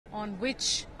on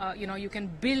which you can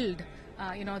build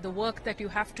the work that you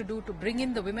have to do to bring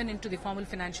in the women into the formal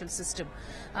financial system.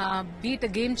 Be it a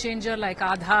game changer like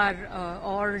Aadhaar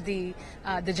or the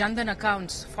Jandan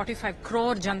accounts, 45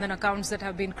 crore Jandan accounts that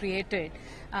have been created.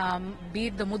 Be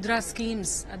it the Mudra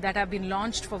schemes that have been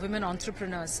launched for women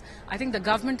entrepreneurs. I think the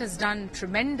government has done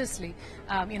tremendously,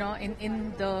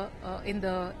 in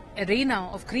the arena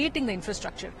of creating the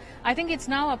infrastructure. I think it's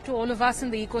now up to all of us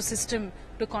in the ecosystem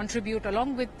to contribute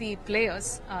along with the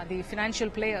players, the financial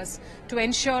players, to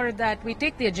ensure that we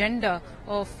take the agenda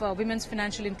of women's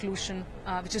financial inclusion,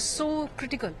 which is so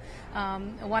critical.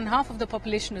 1/2 of the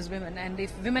population is women, and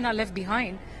if women are left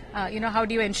behind, how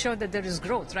do you ensure that there is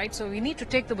growth, right? So we need to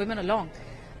take the women along.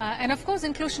 And of course,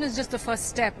 inclusion is just the first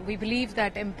step. We believe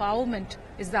that empowerment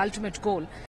is the ultimate goal.